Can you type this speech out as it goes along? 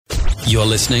You're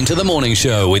listening to The Morning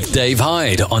Show with Dave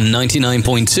Hyde on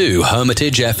 99.2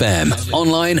 Hermitage FM,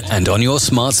 online and on your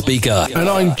smart speaker. And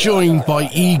I'm joined by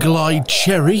Eagle-Eyed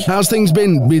Cherry. How's things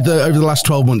been with over the last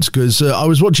 12 months? Because I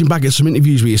was watching back at some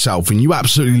interviews with yourself and you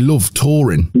absolutely love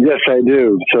touring. Yes, I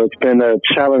do. So it's been a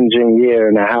challenging year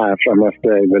and a half, I must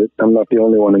say, but I'm not the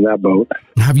only one in that boat.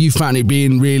 Have you found it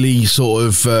being really sort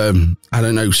of,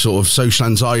 sort of social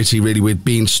anxiety really with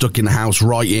being stuck in the house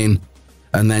writing?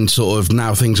 And then sort of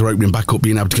now things are opening back up,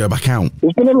 being able to go back out?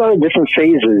 There's been a lot of different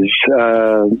phases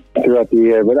throughout the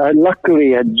year, but I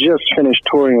luckily had just finished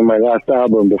touring on my last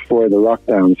album before the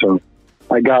lockdown, so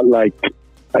I got like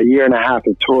a year and a half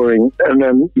of touring and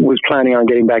then was planning on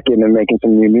getting back in and making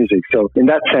some new music. So in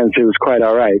that sense, it was quite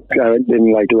all right. I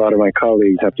didn't like a lot of my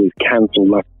colleagues have to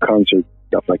cancel concerts,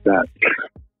 stuff like that.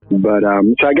 But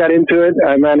so I got into it.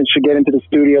 I managed to get into the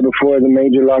studio before the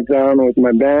major lockdown with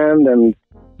my band and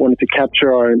wanted to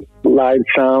capture our live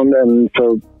sound, and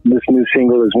so this new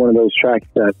single is one of those tracks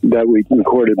that we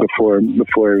recorded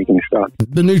before everything stopped.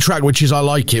 The new track, which is I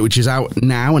Like It, which is out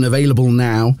now and available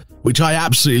now, which I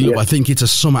absolutely love. I think it's a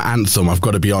summer anthem, I've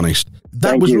got to be honest.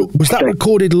 Was that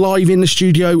recorded live in the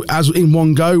studio as in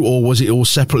one go, or was it all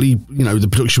separately, the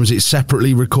production, was it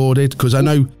separately recorded? Because I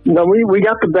know... No, we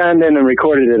got the band in and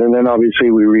recorded it, and then obviously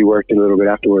we reworked it a little bit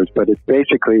afterwards, but it's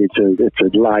basically, it's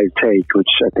a live take, which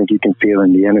I think you can feel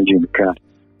in the energy of the track.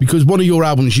 Because one of your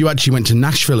albums, you actually went to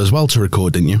Nashville as well to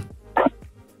record, didn't you?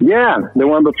 Yeah, the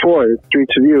one before,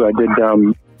 Streets of You, I did,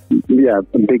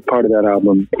 a big part of that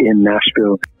album in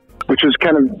Nashville, which was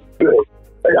kind of...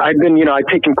 I'd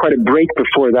taken quite a break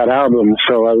before that album,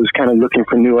 so I was kind of looking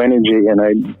for new energy, and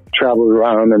I traveled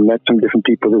around and met some different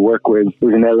people to work with. I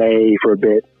was in LA for a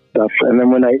bit, stuff. And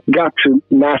then when I got to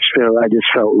Nashville, I just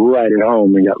felt right at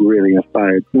home and got really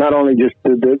inspired. Not only just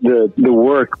the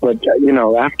work, but,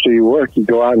 after you work, you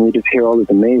go out and you just hear all this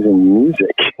amazing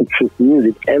music. It's just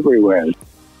music everywhere.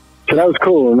 So that was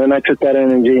cool. And then I took that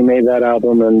energy, made that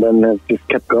album, and then it just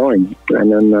kept going.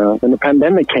 And then when the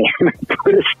pandemic came, it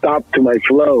put a stop to my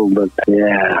flow. But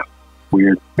yeah,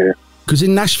 weird. Because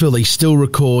in Nashville, they still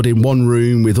record in one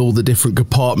room with all the different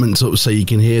compartments up so you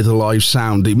can hear the live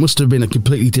sound. It must have been a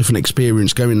completely different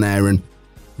experience going there and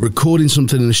recording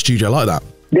something in a studio like that.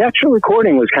 The actual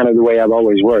recording was kind of the way I've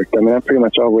always worked. I mean, I've pretty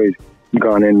much always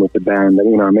gone in with the band.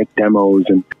 I make demos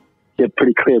and get a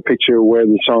pretty clear picture of where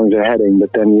the songs are heading,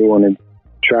 but then you want to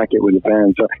track it with the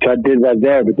band. So I did that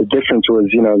there, but the difference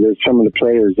was, there's some of the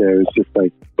players there. It's just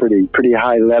like pretty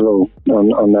high level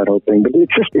on that whole thing. But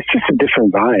it's just a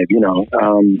different vibe,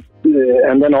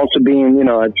 And then also being,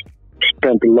 I've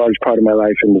spent a large part of my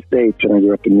life in the States, and I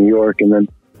grew up in New York, and then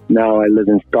now I live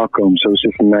in Stockholm. So it's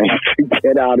just nice to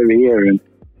get out of here and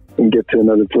get to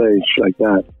another place like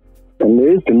that. And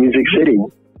it is the Music City.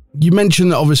 You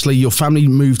mentioned that obviously your family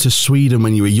moved to Sweden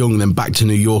when you were young, then back to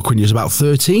New York when you was about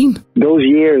 13? Those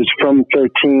years from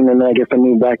 13, and I guess I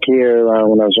moved back here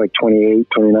when I was like 28,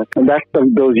 29. And that's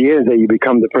those years that you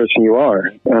become the person you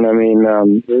are. And I mean,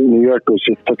 New York was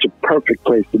just such a perfect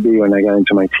place to be when I got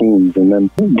into my teens. And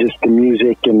then just the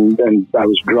music, and I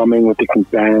was drumming with different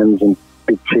bands, and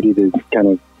good city to kind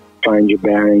of find your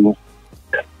bearings.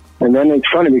 And then it's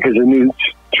funny because the new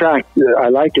track, I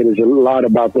Like It, is a lot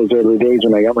about those early days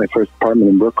when I got my first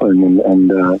apartment in Brooklyn, and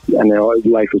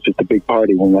life was just a big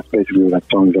party, and that's basically what that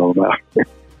song's all about.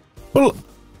 Well,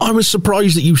 I was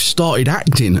surprised that you started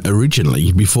acting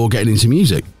originally before getting into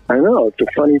music. I know, it's a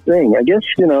funny thing. I guess,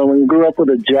 when you grew up with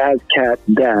a jazz cat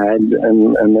dad,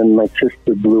 and then my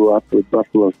sister blew up with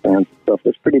Buffalo fans and stuff,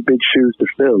 that's pretty big shoes to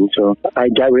fill. So I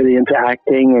got really into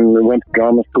acting and went to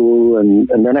drama school, and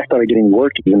then I started getting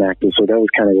work as an actor, so that was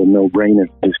kind of a no-brainer,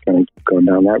 just kind of going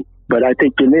down that. But I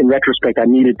think in retrospect, I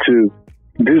needed to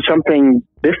do something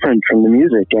different from the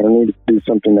music, and I needed to do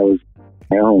something that was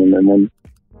my own, and then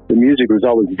the music was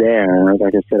always there.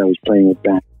 Like I said, I was playing with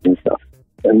bands and stuff.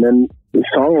 And then the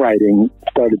songwriting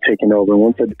started taking over. And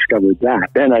once I discovered that,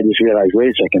 then I just realized, wait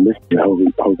a second, this is a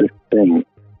whole different thing.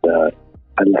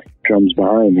 I left drums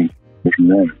behind me from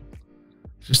there.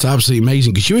 Just absolutely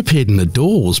amazing, because you appeared in The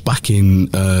Doors back in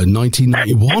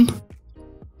 1991.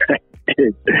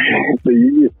 It's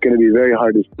going to be very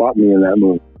hard to spot me in that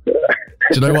movie. Do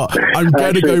you know what? I'm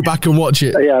going to go back and watch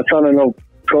it. Yeah, I found an old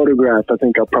photograph. I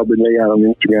think I'll probably lay out on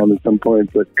Instagram at some point,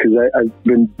 but because I've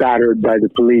been battered by the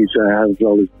police, I have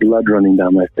all this blood running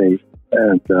down my face,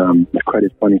 and it's quite a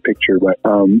funny picture. But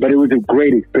it was a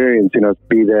great experience, to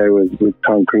be there with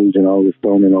Tom Cruise and Oliver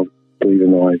Stone and all.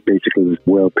 Even though I basically was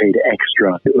well paid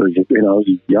extra, it was I was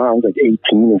young, I was like 18,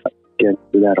 and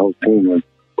get to that whole thing was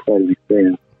quite an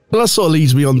experience. Well, that sort of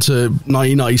leads me on to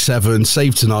 1997,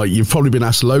 Save Tonight. You've probably been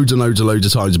asked loads and loads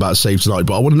of times about Save Tonight,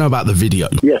 but I want to know about the video.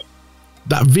 Yes.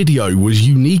 That video was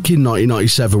unique in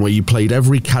 1997, where you played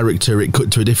every character, it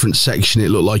cut to a different section, it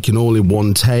looked like an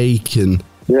all-in-one take, and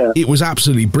it was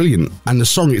absolutely brilliant. And the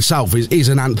song itself is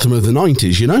an anthem of the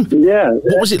 90s, you know? Yeah.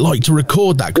 What was it like to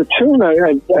record that? The tune I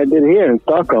did here in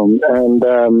Stockholm, and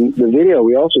the video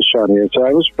we also shot here. So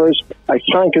I was first, I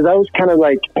signed, because I was kind of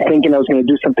like thinking I was going to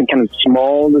do something kind of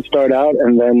small to start out,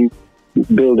 and then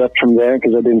build up from there,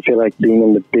 because I didn't feel like being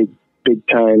in the big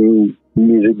time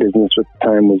music business at the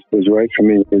time was right for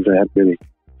me, because I hadn't really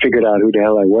figured out who the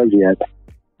hell I was yet.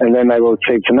 And then I wrote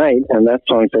Save Tonight, and that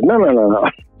song said, no.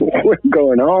 We're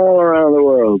going all around the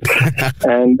world.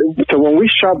 And so when we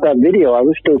shot that video, I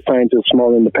was still signed to a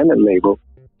small independent label,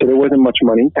 so there wasn't much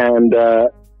money. And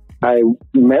I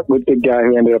met with the guy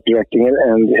who ended up directing it,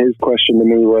 and his question to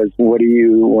me was, what do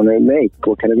you want to make?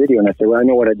 What kind of video? And I said, well, I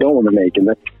know what I don't want to make, and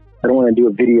I don't want to do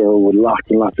a video with lots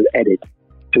and lots of edits.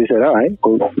 So he said, all right,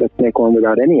 well, let's make one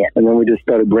without any edit. And then we just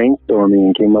started brainstorming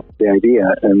and came up with the idea.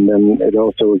 And then it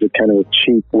also was a kind of a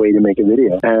cheap way to make a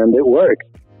video. And it worked.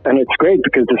 And it's great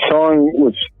because the song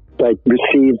was like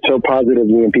received so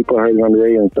positively and people heard it on the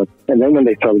radio and stuff. And then when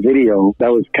they saw the video,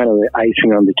 that was kind of the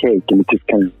icing on the cake, and it just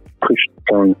kind of pushed the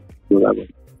song to the level.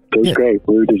 So it was great.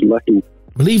 We were just lucky.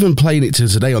 Well, even playing it to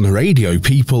today on the radio,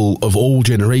 people of all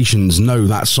generations know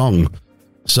that song.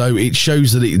 So it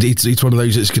shows that it's one of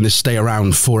those that's going to stay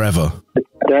around forever. It's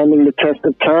standing the test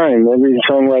of time, every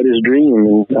songwriter's dream,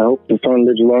 and I hope the song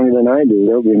lives longer than I do.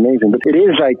 That would be amazing. But it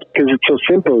is like, because it's so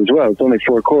simple as well, it's only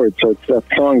 4 chords, so it's that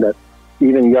song that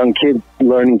even young kids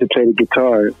learning to play the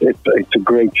guitar, it's a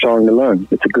great song to learn.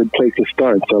 It's a good place to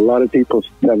start. So a lot of people,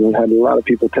 I've had a lot of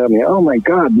people tell me, oh my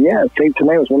God, yeah, Save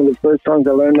Tonight was one of the first songs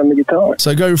I learned on the guitar.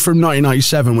 So go from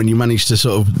 1997, when you managed to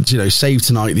sort of, Save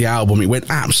Tonight, the album, it went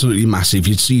absolutely massive.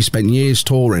 You spent years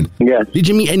touring. Yes. Did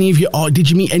you meet any of your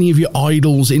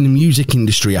idols in the music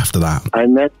industry after that? I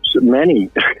met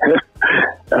many.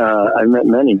 I met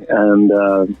many, and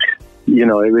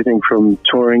everything from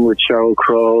touring with Sheryl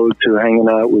Crow to hanging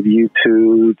out with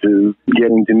U2 to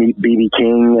getting to meet B.B.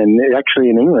 King, and actually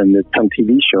in England, it's some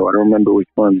TV show. I don't remember which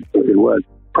one it was.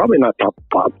 Probably not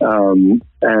Pop.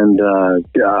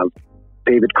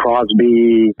 David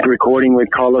Crosby, recording with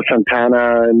Carlos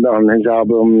Santana on his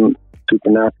album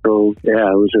Supernatural.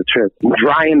 Yeah, it was a trip.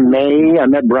 Brian May, I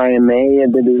met Brian May,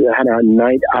 and I had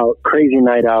a crazy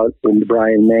night out with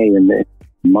Brian May in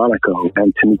Monaco,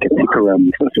 and Tamika Tikaram.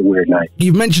 It was a weird night.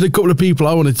 You've mentioned a couple of people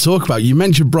I wanted to talk about. You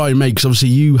mentioned Brian May, because obviously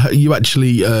you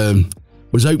actually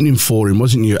was opening for him,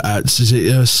 wasn't you, at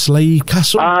Slade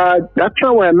Castle? That's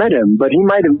not where I met him, but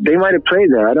they might have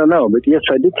played there. I don't know. But yes,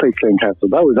 I did play Slade Castle.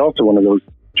 That was also one of those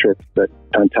trips that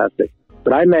fantastic.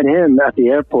 But I met him at the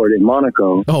airport in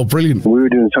Monaco. Oh, brilliant. We were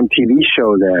doing some TV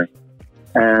show there.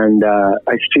 And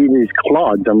I see these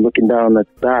clogs. I'm looking down at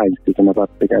the bags because I'm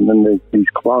about to pick up. And then there's these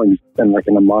clogs and like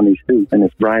an Armani suit. And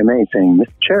it's Brian May saying,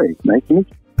 Mr. Cherry, nice to meet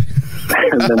you.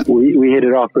 And then we hit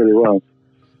it off really well.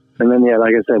 And then,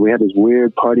 like I said, we had this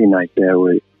weird party night there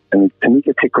and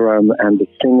Tamika Tikaram and the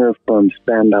singer from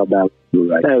Spandau Ballet.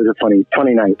 Right? That was a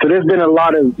funny night. So there's been a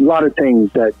lot of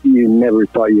things that you never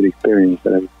thought you'd experience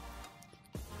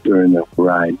during the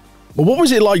ride. Well, what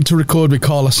was it like to record with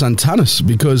Carlos Santana?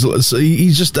 Because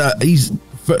he's just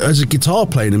as a guitar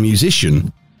player and a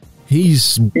musician,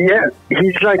 he's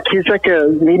like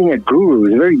meeting a guru.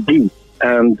 He's very deep,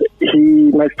 and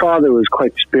my father was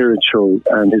quite spiritual,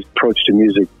 and his approach to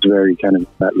music was very kind of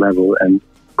that level. And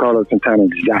Carlos Santana,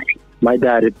 exactly. My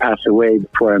dad had passed away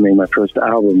before I made my first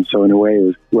album, so in a way it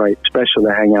was right special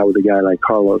to hang out with a guy like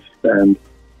Carlos. And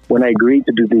when I agreed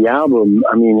to do the album,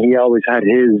 I mean, he always had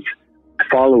his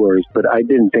followers, but I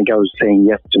didn't think I was saying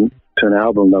yes to an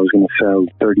album that was going to sell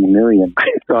 30 million. I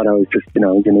thought I was just,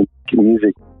 going to make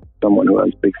music someone who I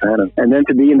was a big fan of. And then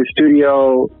to be in the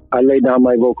studio, I laid down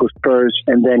my vocals first,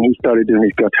 and then he started doing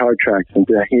his guitar tracks, and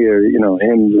to hear,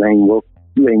 him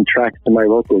laying tracks to my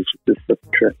vocals was just a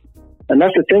trip. And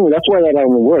that's the thing, that's why that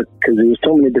album worked, because there was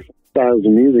so many different styles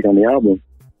of music on the album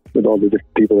with all the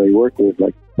different people that he worked with.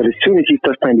 But as soon as he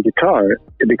starts playing the guitar,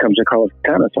 it becomes a Carlos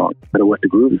Santana song, no matter what the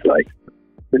groove is like.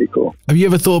 Pretty cool. Have you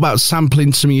ever thought about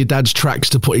sampling some of your dad's tracks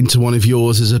to put into one of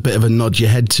yours as a bit of a nod your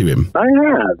head to him? I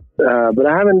have, but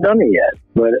I haven't done it yet.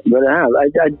 But I have.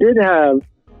 I did have,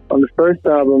 on the first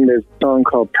album, there's a song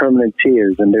called Permanent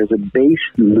Tears, and there's a bass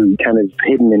loop kind of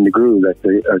hidden in the groove. That's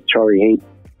a Charlie Hyde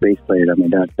bass player that my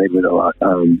dad played with a lot.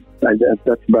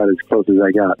 That's about as close as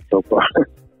I got so far.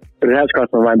 But it has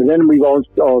crossed my mind. But then we've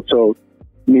also,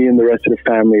 me and the rest of the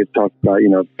family have talked about,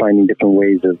 finding different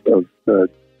ways of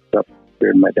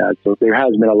spirit of my dad. So there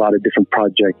has been a lot of different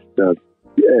projects,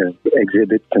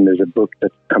 exhibits, and there's a book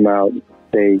that's come out,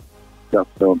 stuff.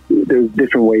 So there's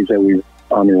different ways that we're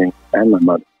honoring and my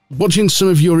mother. Watching some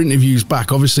of your interviews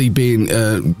back, obviously being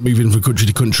moving from country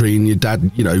to country, and your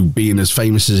dad, being as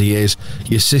famous as he is,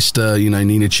 your sister,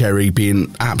 Nina Cherry,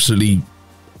 being absolutely,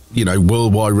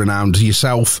 worldwide renowned,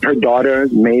 yourself, her daughter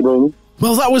Mabel.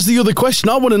 Well, that was the other question.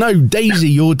 I want to know, Daisy,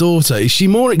 your daughter, is she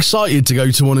more excited to go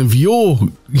to one of your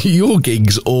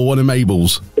gigs or one of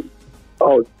Mabel's?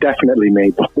 Oh, definitely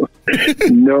Mabel.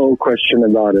 No question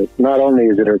about it. Not only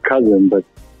is it her cousin, but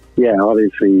yeah,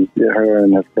 obviously her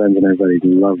and her friends and everybody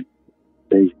love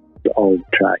the old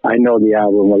track. I know the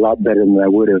album a lot better than I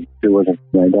would have if it wasn't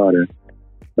for my daughter.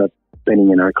 That's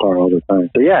spinning in our car all the time.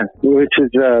 So yeah, which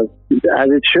is as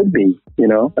it should be,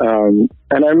 And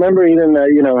I remember even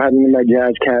having my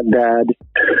jazz cat dad.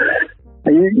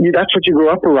 That's what you grew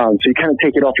up around, so you kind of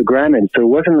take it off for granted. So it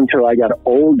wasn't until I got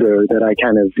older that I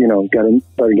kind of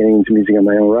started getting into music on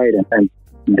my own right, and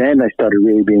then I started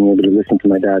really being able to listen to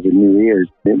my dad with new ears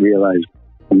and realize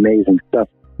amazing stuff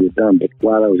he had done. But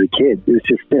while I was a kid, it was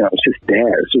just, it was just there.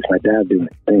 It was just my dad doing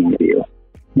his thing with you,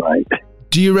 right?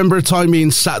 Do you remember a time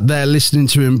being sat there listening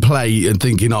to him play and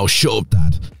thinking, "Oh, shut up,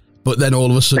 Dad"? But then all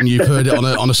of a sudden you've heard it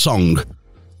on a song.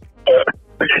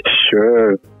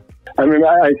 Sure. I mean,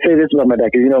 I say this about my dad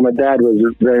because, my dad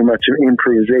was very much an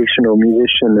improvisational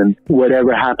musician, and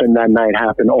whatever happened that night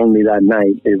happened only that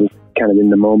night. It was kind of in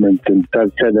the moment. And so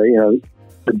I've said that,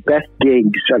 the best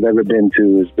gigs I've ever been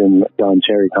to has been Don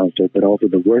Cherry concert, but also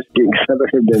the worst gigs I've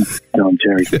ever been to Don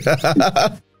Cherry.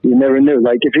 You never knew.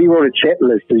 Like, if he wrote a set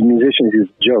list, the musicians is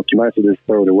a joke. You might as well just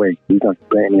throw it away. He's not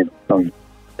playing any of the songs.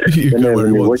 You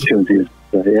never knew what tunes he was.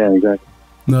 Yeah, exactly.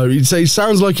 No, you'd say it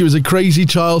sounds like it was a crazy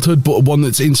childhood, but one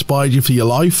that's inspired you for your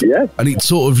life. Yeah. And it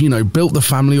sort of, built the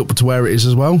family up to where it is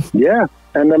as well. Yeah.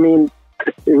 And I mean,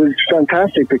 it was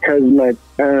fantastic because my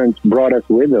parents brought us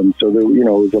with them. So, there, it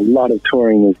was a lot of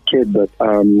touring as a kid. But,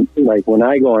 like, when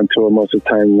I go on tour, most of the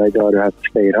time, my daughter has to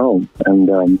stay at home. And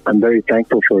I'm very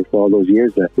thankful for all those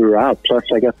years that we were out. Plus,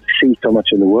 I got to see so much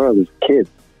of the world as a kid.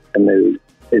 And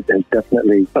it has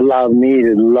definitely allowed me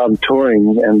to love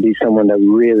touring and be someone that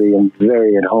really am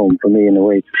very at home. For me, in a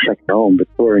way, it's a second home, but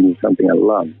touring is something I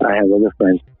love. I have other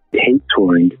friends who hate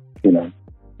touring,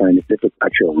 find it difficult. I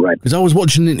feel right. Because I was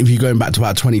watching an interview going back to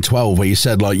about 2012 where you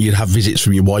said, like, you'd have visits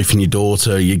from your wife and your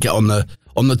daughter, you'd get on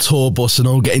the tour bus and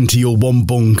all get into your one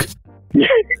bunk. Yeah.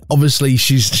 Obviously,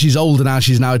 she's older now,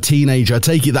 she's now a teenager. I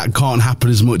take it that can't happen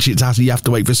as much. You have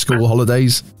to wait for school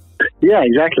holidays. Yeah,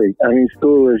 exactly. I mean,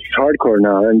 school is hardcore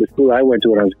now, and the school I went to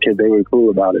when I was a kid, they were cool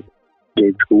about it.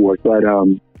 Gave schoolwork, but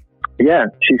yeah,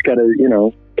 she's got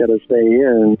to stay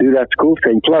here and do that school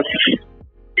thing. Plus,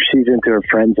 she's into her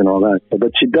friends and all that.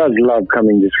 But she does love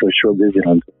coming just for a short visit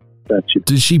on.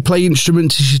 Does she play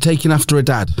instruments? Is she taking after her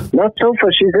dad? Not so far.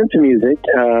 She's into music,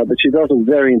 but she's also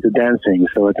very into dancing.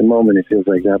 So at the moment, it feels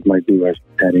like that might be where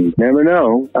she's heading. Never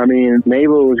know. I mean,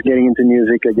 Mabel was getting into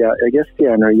music, I guess,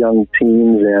 in her young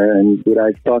teens there. And would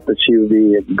I thought that she would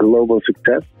be a global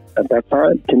success at that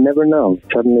time? Can never know.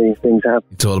 Suddenly, things happen.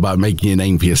 It's all about making a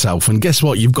name for yourself. And guess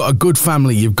what? You've got a good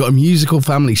family. You've got a musical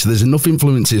family. So there's enough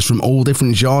influences from all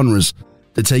different genres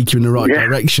to take you in the right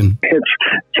direction. It's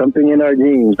something in our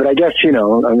genes. But I guess,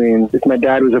 if my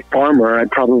dad was a farmer,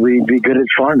 I'd probably be good at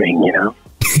farming,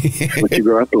 what you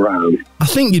grow up around. I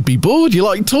think you'd be bored. You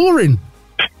like touring.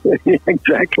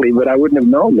 Exactly, but I wouldn't have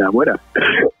known that, would I?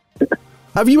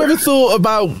 Have you ever thought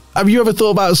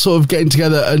about sort of getting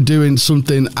together and doing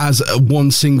something as one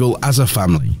single as a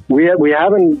family? We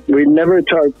never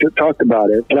talked about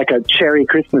it, like a Cherry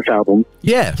Christmas album.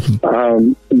 Yeah.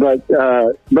 But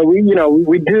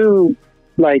we do,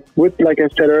 like I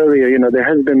said earlier, there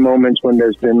has been moments when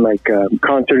there's been like a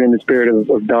concert in the spirit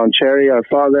of Don Cherry, our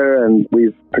father, and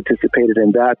we've participated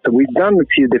in that. So we've done a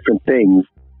few different things.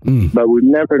 But we've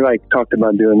never talked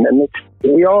about doing, and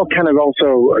we all kind of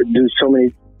also do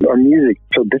our music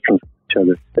so different from each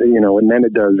other. What Nana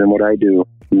does and what I do,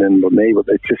 and then what Mabel,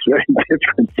 it's just very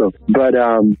different. So,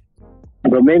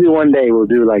 but maybe one day we'll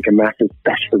do like a massive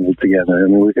festival together. I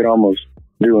mean, we could almost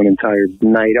do an entire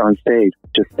night on stage,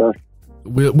 just us.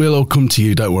 We'll all come to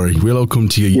you. Don't worry, we'll all come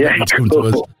to you. You yeah, come to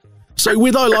us. So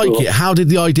with I Like It, how did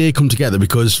the idea come together?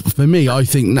 Because for me, I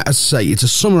think, as I say, it's a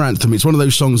summer anthem. It's one of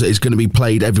those songs that is going to be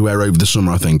played everywhere over the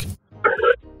summer, I think.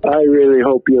 I really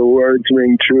hope your words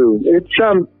ring true. It's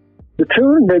the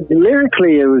tune, that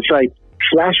lyrically, it was like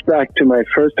flashback to my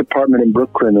first apartment in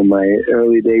Brooklyn in my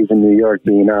early days in New York,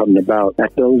 being out and about.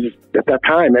 At that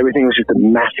time, everything was just a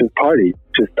massive party,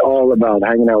 just all about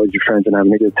hanging out with your friends and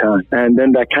having a good time. And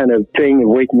then that kind of thing of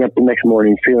waking up the next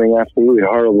morning feeling absolutely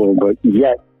horrible, but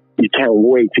yet you can't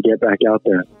wait to get back out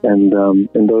there. And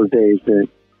in those days,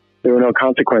 there were no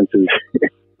consequences.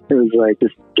 It was like,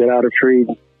 just get out of free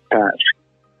pass.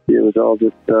 It was all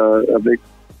just a big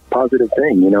positive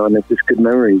thing, and it's just good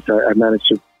memories. I managed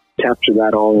to capture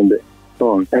that all in the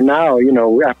song. And now,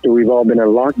 after we've all been in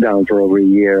lockdown for over a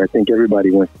year, I think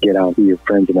everybody wants to get out with your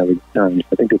friends and have a good time.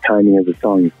 I think the timing of the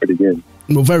song is pretty good.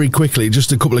 Well, very quickly,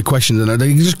 just a couple of questions, and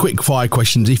just quick fire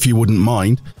questions if you wouldn't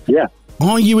mind. Yeah.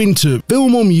 Are you into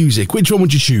film or music? Which one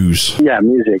would you choose? Yeah,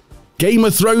 music. Game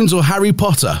of Thrones or Harry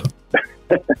Potter?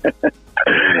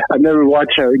 I've never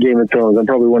watched Game of Thrones. I'm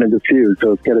probably one of the few,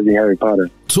 so it's got to be Harry Potter.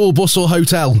 Tour bus or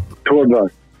hotel? Tour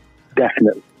bus,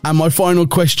 definitely. And my final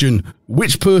question,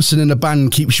 which person in a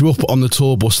band keeps you up on the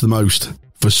tour bus the most?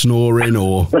 For snoring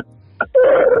or...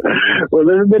 Well,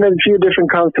 there's been a few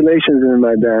different constellations in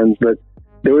my bands, but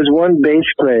there was one bass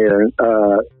player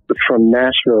from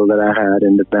Nashville that I had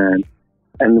in the band.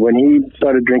 And when he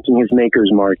started drinking his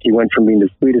Maker's Mark, he went from being the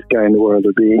sweetest guy in the world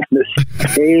to being this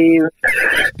pain.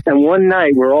 And one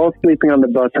night, we're all sleeping on the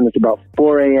bus, and it's about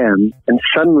 4 a.m., and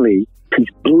suddenly he's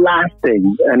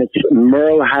blasting, and it's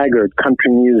Merle Haggard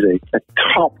country music at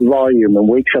top volume, and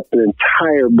wakes up the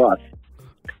entire bus.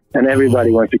 And everybody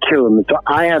wants to kill him. And so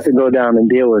I have to go down and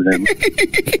deal with him.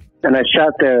 And I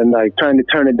sat there and trying to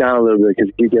turn it down a little bit,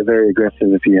 because you get very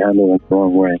aggressive if you handle it the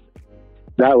wrong way.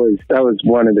 That was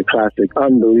one of the classic.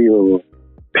 Unbelievable.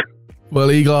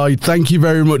 Well, Eagle-Eye, thank you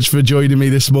very much for joining me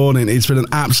this morning. It's been an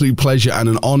absolute pleasure and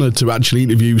an honour to actually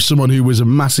interview someone who was a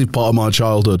massive part of my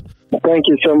childhood. Thank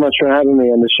you so much for having me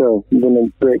on the show. It's been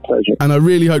a great pleasure. And I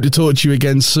really hope to talk to you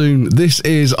again soon. This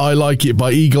is I Like It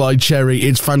by Eagle-Eye Cherry.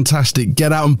 It's fantastic.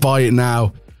 Get out and buy it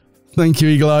now. Thank you,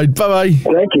 Eagle-Eye. Bye-bye.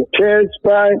 Thank you. Cheers.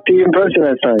 Bye. See you in person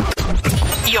next time.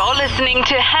 You're listening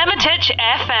to Hermitage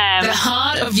FM, the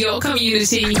heart of your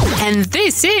community. And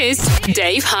this is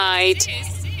Dave Hyde.